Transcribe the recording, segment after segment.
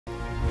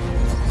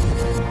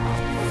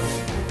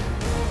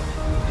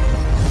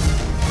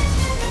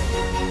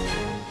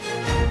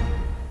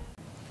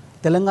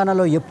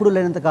తెలంగాణలో ఎప్పుడూ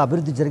లేనంతగా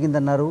అభివృద్ధి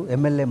జరిగిందన్నారు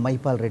ఎమ్మెల్యే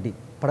మహిపాల్ రెడ్డి.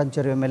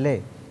 పటంచెరు ఎమ్మెల్యే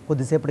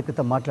కొద్దిసేపటి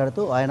క్రితం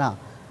మాట్లాడుతూ ఆయన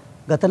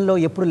గతంలో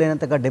ఎప్పుడూ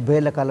లేనంతగా 70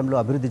 ఏళ్ల కాలంలో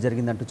అభివృద్ధి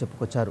జరిగిందంటూ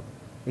చెప్పుకొచ్చారు.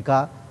 ఇక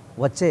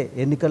వచ్చే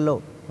ఎన్నికల్లో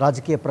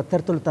రాజకీయ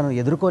ప్రత్యర్థులు తను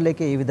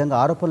ఎదుర్కోలేకే ఈ విధంగా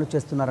ఆరోపణలు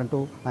చేస్తున్నారంటూ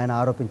ఆయన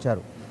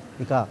ఆరోపించారు.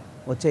 ఇక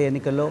వచ్చే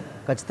ఎన్నికల్లో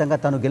ఖచ్చితంగా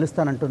తాను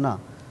గెలుస్తానంటున్న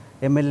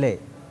ఎమ్మెల్యే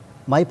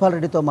మహిపాల్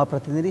రెడ్డితో మా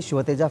ప్రతినిధి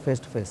శివతేజ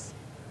ఫేస్ టు ఫేస్.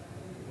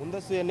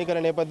 ముందస్తు ఎన్నికల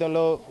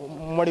నేపథ్యంలో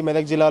ఉమ్మడి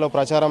మెదక్ జిల్లాలో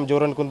ప్రచారం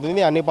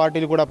జోరనుకుంటుంది. అన్ని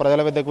పార్టీలు కూడా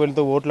ప్రజల వద్దకు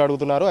వెళ్తూ ఓట్లు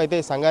అడుగుతున్నారు. అయితే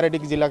సంగారెడ్డి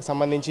జిల్లాకు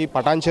సంబంధించి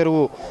పటాన్చెరు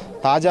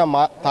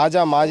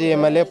తాజా మాజీ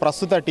ఎమ్మెల్యే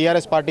ప్రస్తుత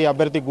టీఆర్ఎస్ పార్టీ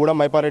అభ్యర్థి గూడెం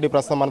మహిపాల్ రెడ్డి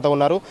ప్రస్తుతం మనతో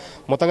ఉన్నారు.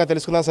 మొత్తంగా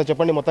తెలుసుకుందాం సార్.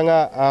 చెప్పండి, మొత్తంగా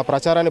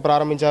ప్రచారాన్ని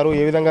ప్రారంభించారు,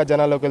 ఏ విధంగా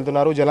జనాల్లోకి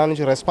వెళ్తున్నారు, జనాల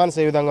నుంచి రెస్పాన్స్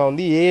ఏ విధంగా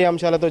ఉంది, ఏ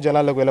అంశాలతో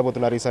జనాల్లోకి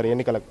వెళ్ళబోతున్నారు ఈసారి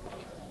ఎన్నికలకు?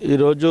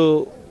 ఈరోజు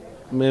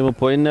మేము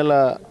పోయిన నెల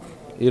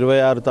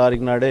 26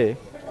 తారీఖు నాడే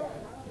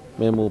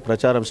మేము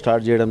ప్రచారం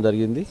స్టార్ట్ చేయడం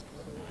జరిగింది.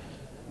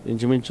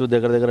 ఇంచుమించు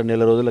దగ్గర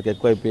నెల రోజులకు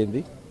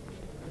ఎక్కువైపోయింది.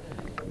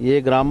 ఏ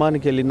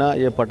గ్రామానికి వెళ్ళినా,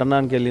 ఏ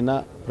పట్టణానికి వెళ్ళినా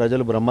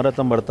ప్రజలు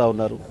బ్రహ్మరథం పడుతూ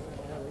ఉన్నారు.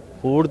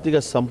 పూర్తిగా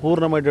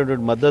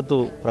సంపూర్ణమైనటువంటి మద్దతు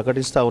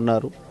ప్రకటిస్తూ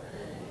ఉన్నారు.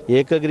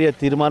 ఏకగ్రీయ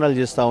తీర్మానాలు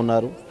చేస్తూ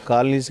ఉన్నారు.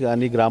 కాలనీస్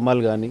కానీ,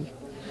 గ్రామాలు కానీ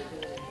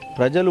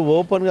ప్రజలు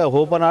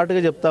ఓపెన్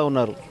హార్ట్గా చెప్తా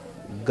ఉన్నారు.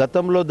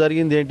 గతంలో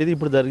జరిగింది ఏంటిది,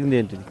 ఇప్పుడు జరిగింది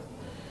ఏంటిది,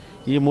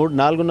 ఈ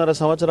 4.5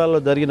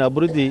 సంవత్సరాల్లో జరిగిన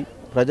అభివృద్ధి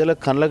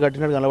ప్రజలకు కళ్ళకు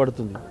కట్టినట్టు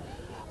కనబడుతుంది.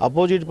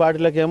 అపోజిట్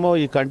పార్టీలకేమో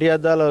ఈ కంటి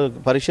అద్దాల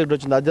పరీక్షకు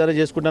వచ్చింది, అధ్యయనం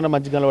చేసుకుంటేనే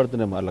మంచిగా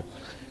కనబడుతున్నాయి వాళ్ళకి,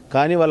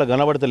 కానీ వాళ్ళకి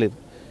కనబడతలేదు.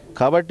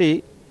 కాబట్టి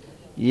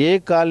ఏ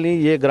కాలనీ,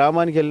 ఏ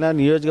గ్రామానికి వెళ్ళినా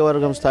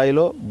నియోజకవర్గం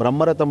స్థాయిలో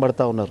బ్రహ్మరథం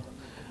పడుతూ ఉన్నారు.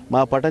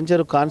 మా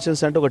పటంచెరు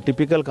కాన్స్టిట్యున్సీ అంటే ఒక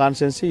టిపికల్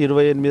కాన్స్టిట్యున్సీ.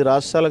 28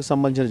 రాష్ట్రాలకు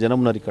సంబంధించిన జనం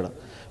ఉన్నారు ఇక్కడ.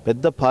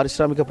 పెద్ద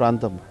పారిశ్రామిక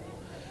ప్రాంతం.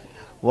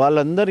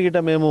 వాళ్ళందరి గిట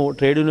మేము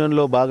ట్రేడ్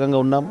యూనియన్లో భాగంగా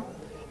ఉన్నాం.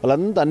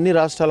 వాళ్ళంతా అన్ని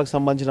రాష్ట్రాలకు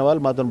సంబంధించిన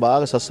వాళ్ళు మాతో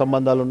బాగా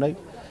సత్సంబంధాలు ఉన్నాయి.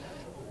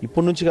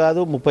 ఇప్పటి నుంచి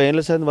కాదు, 30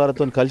 ఏళ్ల సంది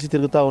వారితో కలిసి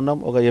తిరుగుతూ ఉన్నాం.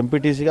 ఒక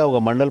ఎంపీటీసీగా, ఒక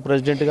మండల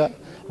ప్రెసిడెంట్గా,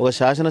 ఒక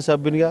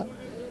శాసనసభ్యునిగా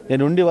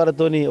నేను ఉండి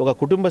వారితోని ఒక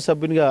కుటుంబ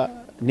సభ్యునిగా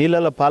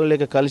నీళ్ళలో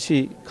పాలలేక కలిసి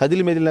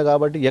కదిలి మెదిలిన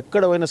కాబట్టి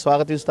ఎక్కడ పోయినా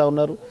స్వాగతిస్తూ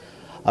ఉన్నారు,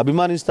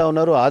 అభిమానిస్తూ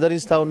ఉన్నారు,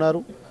 ఆదరిస్తూ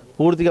ఉన్నారు.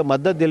 పూర్తిగా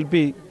మద్దతు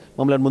తెలిపి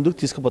మమ్మల్ని ముందుకు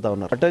తీసుకుపోతా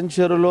ఉన్నారు.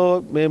 పటంచెరులో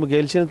మేము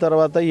గెలిచిన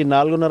తర్వాత ఈ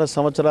 4.5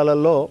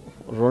 సంవత్సరాలలో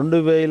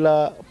 2000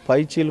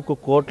 పైచీలకు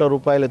కోట్ల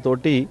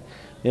రూపాయలతోటి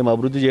మేము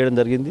అభివృద్ధి చేయడం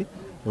జరిగింది.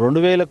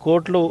 2000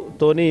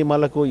 కోట్లతోని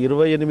మనకు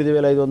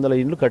 28,500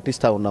 ఇండ్లు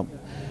కట్టిస్తూ ఉన్నాం.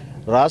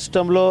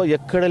 రాష్ట్రంలో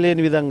ఎక్కడ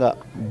లేని విధంగా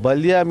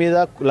బల్దియా మీద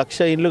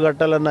 1,00,000 ఇండ్లు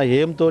కట్టాలన్న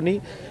ఏంతోని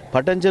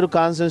పటంచెరు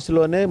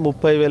కాన్స్టిట్యున్సీలోనే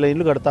 30,000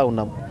 ఇండ్లు కడతా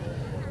ఉన్నాం.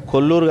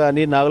 కొల్లూరు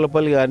కానీ,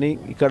 నాగలపల్లి కానీ,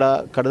 ఇక్కడ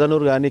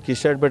కడదనూరు కానీ,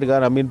 కిషాడ్పేట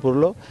కానీ,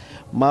 అమీన్పూర్లో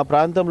మా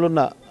ప్రాంతంలో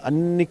ఉన్న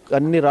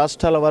అన్ని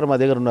రాష్ట్రాల వారు మా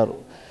దగ్గర ఉన్నారు.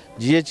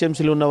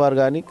 జిహెచ్ఎంసీలు ఉన్నవారు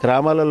కానీ,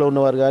 గ్రామాలలో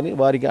ఉన్నవారు కానీ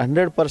వారికి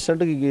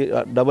 100%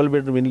 డబుల్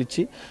బెడ్రూమ్ ఇండ్లు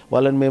ఇచ్చి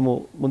వాళ్ళని మేము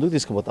ముందుకు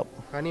తీసుకుపోతాం.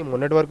 కానీ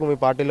మొన్నటి వరకు మీ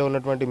పార్టీలో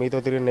ఉన్నటువంటి మీతో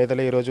తిరిగిన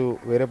నేతలే ఈరోజు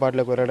వేరే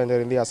పార్టీలోకి వెళ్ళడం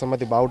జరిగింది.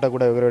 అసమ్మతి బావుట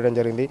కూడా ఎగురవేయడం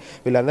జరిగింది.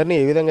 వీళ్ళందరినీ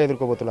ఏ విధంగా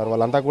ఎదుర్కోబోతున్నారు?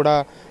 వాళ్ళంతా కూడా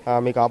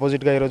మీకు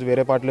ఆపోజిట్గా ఈరోజు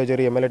వేరే పార్టీలో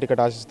చేరి ఎమ్మెల్యే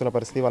టికెట్ ఆశిస్తున్న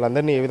పరిస్థితి.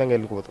 వాళ్ళందరినీ ఏ విధంగా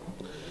ఎదుర్కోబోతున్నారు?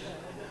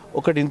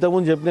 ఒకటి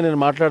ఇంతకుముందు చెప్తే నేను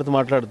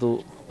మాట్లాడుతూ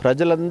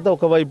ప్రజలంతా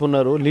ఒకవైపు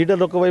ఉన్నారు,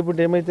 లీడర్లు ఒకవైపు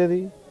ఉంటే ఏమవుతుంది?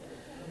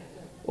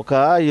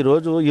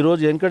 ఈరోజు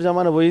వెంకట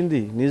జమానా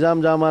పోయింది. నిజాం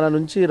జమానా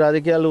నుంచి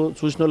రాజకీయాలు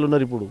చూసిన వాళ్ళు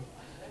ఉన్నారు. ఇప్పుడు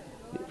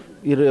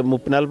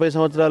 40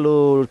 సంవత్సరాలు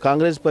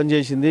కాంగ్రెస్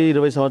పనిచేసింది,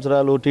 20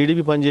 సంవత్సరాలు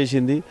టీడీపీ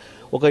పనిచేసింది.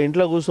 ఒక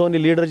ఇంట్లో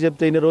కూర్చొని లీడర్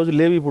చెప్తే ఇన్ని రోజులు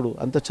లేవు. ఇప్పుడు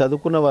అంత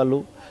చదువుకున్న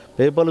వాళ్ళు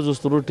పేపర్లు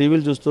చూస్తున్నారు,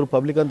 టీవీలు చూస్తున్నారు,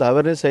 పబ్లిక్ అంతా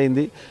అవేర్నెస్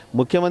అయింది.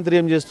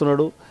 ముఖ్యమంత్రి ఏం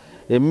చేస్తున్నాడు,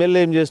 ఎమ్మెల్యే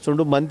ఏం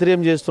చేస్తుండు, మంత్రి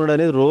ఏం చేస్తున్నాడు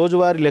అనేది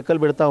రోజువారీ లెక్కలు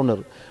పెడతా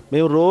ఉన్నారు.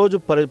 మేము రోజు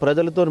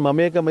ప్రజలతో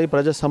మమేకమై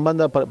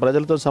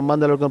ప్రజలతో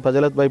సంబంధాలు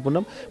ప్రజల వైపు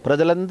ఉన్నాం.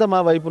 ప్రజలంతా మా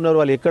వైపు ఉన్నారు.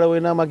 వాళ్ళు ఎక్కడ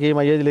పోయినా మాకు ఏం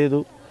అయ్యేది లేదు.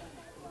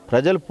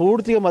 ప్రజలు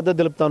పూర్తిగా మద్దతు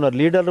తెలుపుతా ఉన్నారు.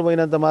 లీడర్లు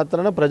పోయినంత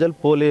మాత్రాన ప్రజలు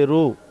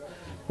పోలేరు.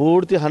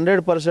 పూర్తి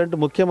 100%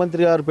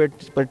 ముఖ్యమంత్రి గారు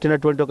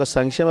పెట్టినటువంటి ఒక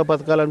సంక్షేమ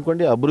పథకాలు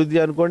అనుకోండి, అభివృద్ధి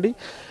అనుకోండి,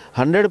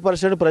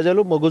 100%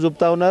 ప్రజలు మొగ్గు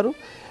చూపుతా ఉన్నారు.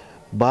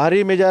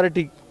 భారీ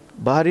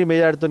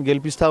మెజారిటీతో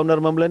గెలిపిస్తూ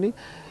ఉన్నారు మమ్మల్ని.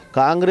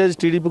 కాంగ్రెస్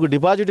టీడీపీకి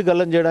డిపాజిట్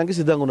గల్లం చేయడానికి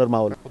సిద్ధంగా ఉన్నారు మా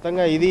వాళ్ళు.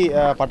 మొత్తంగా ఇది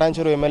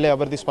పటాన్చెరు ఎమ్మెల్యే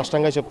అభ్యర్థి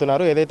స్పష్టంగా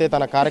చెప్తున్నారు. ఏదైతే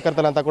తన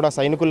కార్యకర్తలంతా కూడా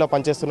సైనికుల్లో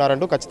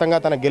పనిచేస్తున్నారంటూ, ఖచ్చితంగా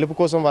తన గెలుపు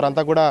కోసం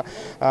వారంతా కూడా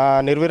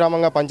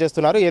నిర్విరామంగా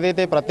పనిచేస్తున్నారు.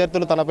 ఏదైతే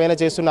ప్రత్యర్థులు తనపైన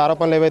చేస్తున్న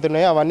ఆరోపణలు ఏవైతే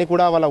ఉన్నాయో అవన్నీ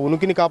కూడా వాళ్ళ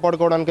ఉనికిని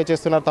కాపాడుకోవడానికే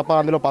చేస్తున్నారు తప్ప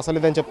అందులో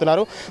పసలేదని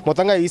చెప్తున్నారు.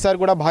 మొత్తంగా ఈసారి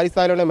కూడా భారీ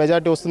స్థాయిలోనే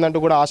మెజార్టీ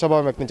వస్తుందంటూ కూడా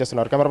ఆశాభావం వ్యక్తం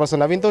చేస్తున్నారు. Camera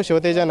person నవీన్తో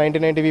Shiva Teja,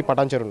 99 TV,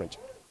 Patancheru నుంచి.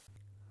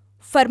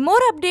 For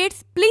more updates,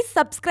 please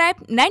subscribe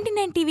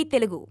 99 TV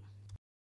Telugu.